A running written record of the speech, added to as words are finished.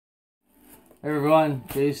Hey everyone,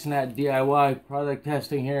 Jason at DIY product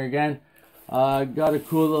testing here again. Got a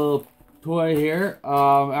cool little toy here.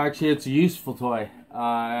 Actually, it's a useful toy.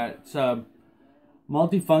 It's a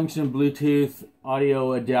multifunction Bluetooth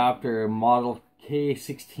audio adapter model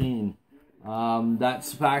K16.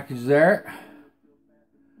 That's the package there.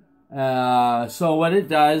 So what it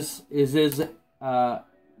does is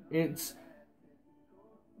it's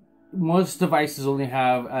most devices only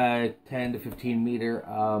have a 10 to 15 meter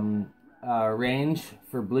range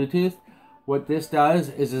for Bluetooth. What this does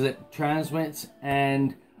is it transmits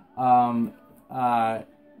and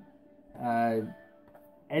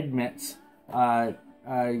admits your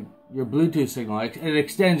Bluetooth signal. It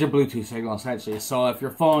extends your Bluetooth signal essentially. So if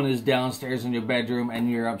your phone is downstairs in your bedroom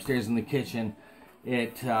and you're upstairs in the kitchen,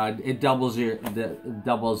 it doubles your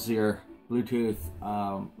Bluetooth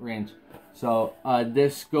range. So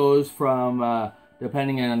this goes from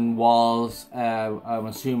depending on walls, I'm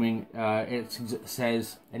assuming it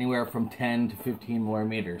says anywhere from 10 to 15 more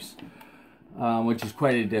meters, which is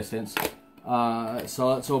quite a distance. So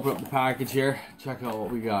let's open up the package here, check out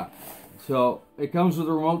what we got. So it comes with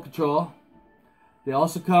a remote control. They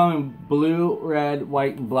also come in blue, red,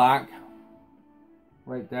 white, and black,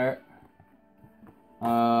 right there.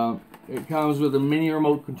 It comes with a mini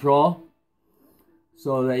remote control,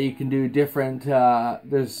 so that you can do different,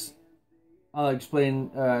 I'll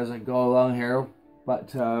explain as I go along here,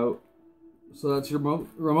 but so that's your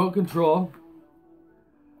remote control.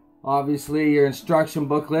 Obviously your instruction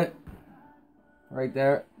booklet right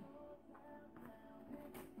there.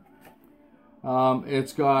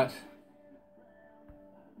 It's got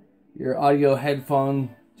your audio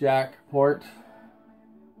headphone jack port,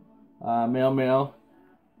 male.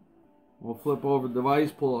 We'll flip over the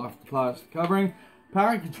device, pull off the plastic covering.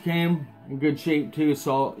 Package came in good shape too,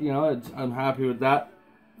 so you know I'm happy with that.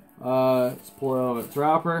 Let's pull it out of its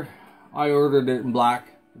wrapper. I ordered it in black.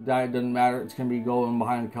 That doesn't matter. It's gonna be going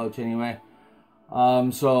behind the couch anyway.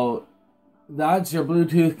 So that's your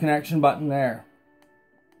Bluetooth connection button there.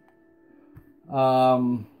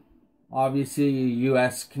 Obviously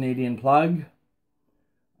US Canadian plug.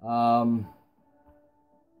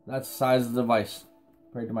 That's the size of the device,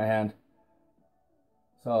 right to my hand.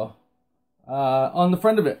 So. On the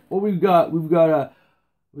front of it, what we've got a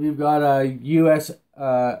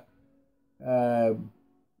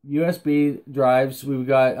USB drives. We've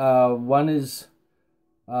got one is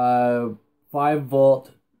 5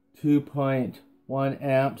 volt 2.1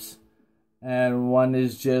 amps, and one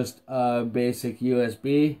is just basic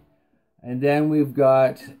USB. And then we've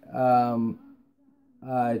got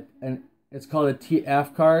it's called a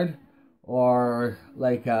TF card, or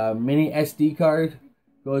like a mini SD card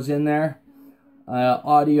goes in there.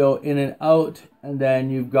 Audio in and out, and then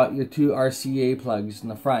you've got your 2 RCA plugs in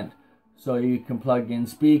the front, so you can plug in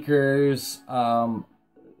speakers, all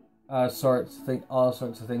sorts of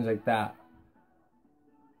things like that.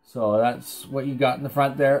 So that's what you got in the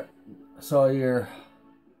front there. So your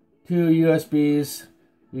 2 USBs,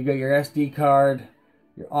 you got your SD card,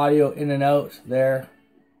 your audio in and out there,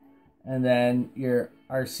 and then your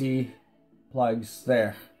RC plugs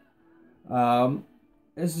there.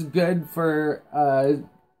 This is good for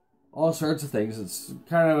all sorts of things. It's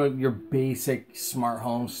kind of your basic smart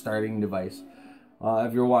home starting device.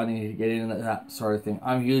 If you're wanting to get into that sort of thing.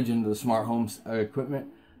 I'm huge into the smart home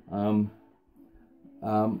equipment.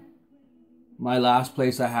 My last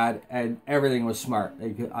place I had, and everything was smart.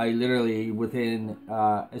 I literally, within,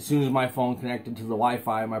 as soon as my phone connected to the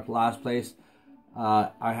Wi-Fi in my last place,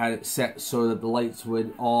 I had it set so that the lights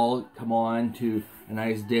would all come on to a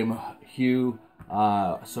nice dim hue.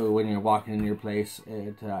 So when you're walking in your place,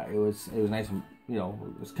 it was nice and, you know,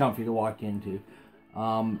 it was comfy to walk into.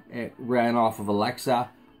 It ran off of Alexa,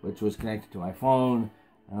 which was connected to my phone,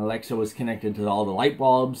 and Alexa was connected to all the light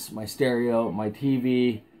bulbs, my stereo, my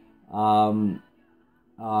TV,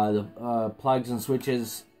 the plugs and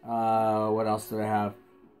switches. What else did I have?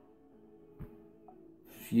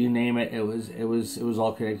 You name it, it was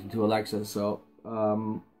all connected to Alexa. So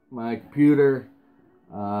my computer.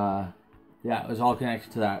 Yeah, it was all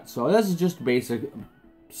connected to that. So this is just a basic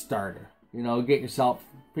starter. You know, get yourself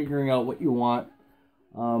figuring out what you want.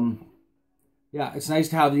 Yeah, it's nice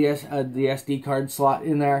to have the SD card slot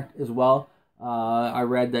in there as well. I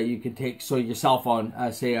read that you could take, so your cell phone.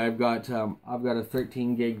 Say I've got a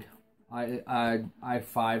 13 gig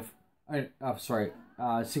i5.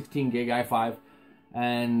 16 gig i5.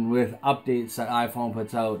 And with updates that iPhone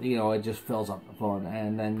puts out, you know, it just fills up the phone.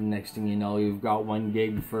 And then next thing you know, you've got 1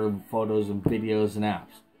 gig for photos and videos and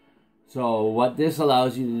apps. So what this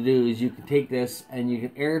allows you to do is you can take this and you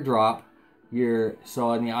can airdrop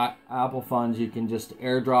So in the Apple phones, you can just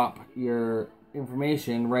airdrop your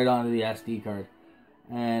information right onto the SD card.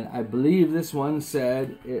 And I believe this one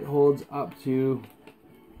said it holds up to,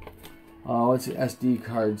 what's the SD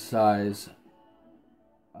card size?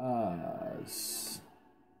 Gotta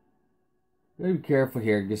be careful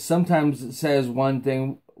here, because sometimes it says one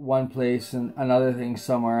thing one place and another thing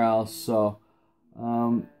somewhere else. So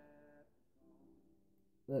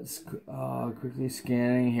let's quickly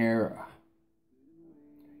scanning here.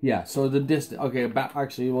 Yeah, so the distance, okay,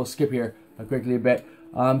 actually we'll skip here quickly a bit.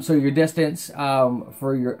 So your distance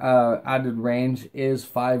for your added range is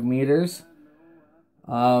 5 meters.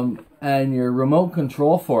 And your remote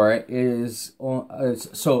control for it is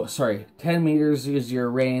 10 meters is your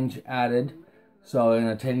range added. So in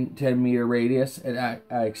a 10 meter radius, it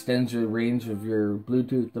extends your range of your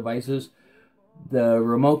Bluetooth devices. The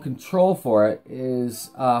remote control for it is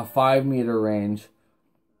 5 meter range.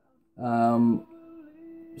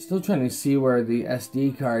 Still trying to see where the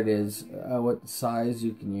SD card is, what size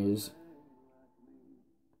you can use.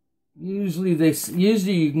 Usually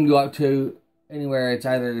you can go up to anywhere. It's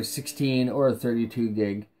either 16 or 32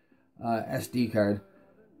 gig SD card.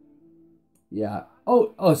 Yeah.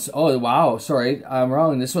 Oh wow. Sorry, I'm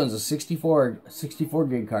wrong. This one's a 64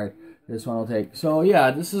 gig card. This one will take. So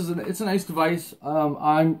yeah, it's a nice device.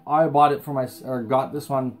 I bought it for got this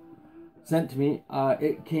one sent to me.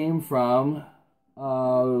 It came from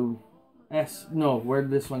where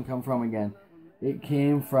did this one come from again? It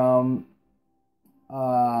came from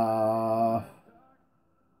the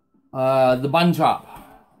Bun Shop.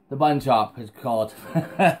 The Bun Shop is called.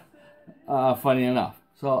 Funny enough.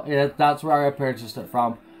 So that's where I purchased it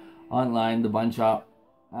from, online, the Bun Shop.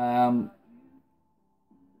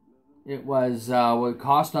 It was what it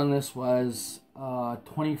cost on this was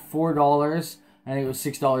 $24, and it was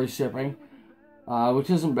 $6 shipping,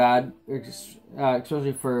 which isn't bad,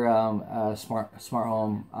 especially for smart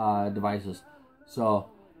home devices. So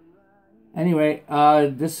anyway,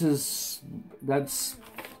 that's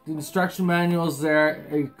the instruction manuals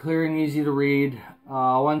there, clear and easy to read.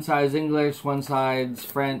 One side's English, one side's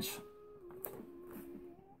French.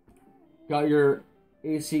 Got your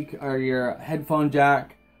AC or your headphone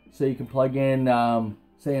jack, so you can plug in,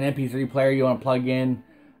 say an MP3 player you want to plug in,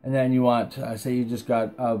 and then you want, say you just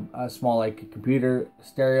got a small like computer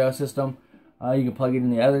stereo system, you can plug it in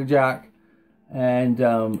the other jack, and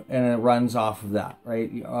it runs off of that, right?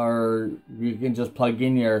 Or you can just plug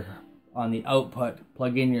in on the output,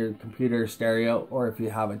 plug in your computer stereo, or if you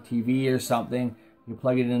have a TV or something, you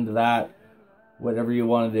plug it into that, whatever you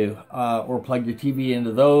want to do, or plug your TV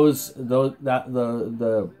into the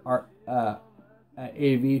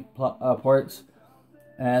AV ports,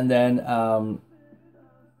 and then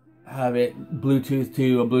have it Bluetooth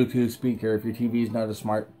to a Bluetooth speaker if your TV is not a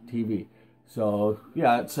smart TV. So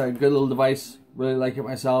yeah, it's a good little device. Really like it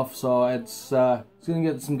myself. So it's gonna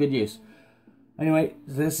get some good use. Anyway,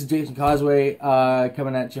 this is Jason Causeway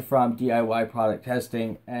coming at you from DIY Product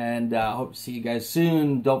Testing, and hope to see you guys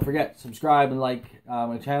soon. Don't forget, subscribe and like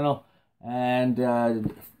my channel, and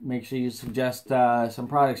make sure you suggest some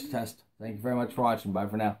products to test. Thank you very much for watching. Bye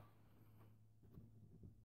for now.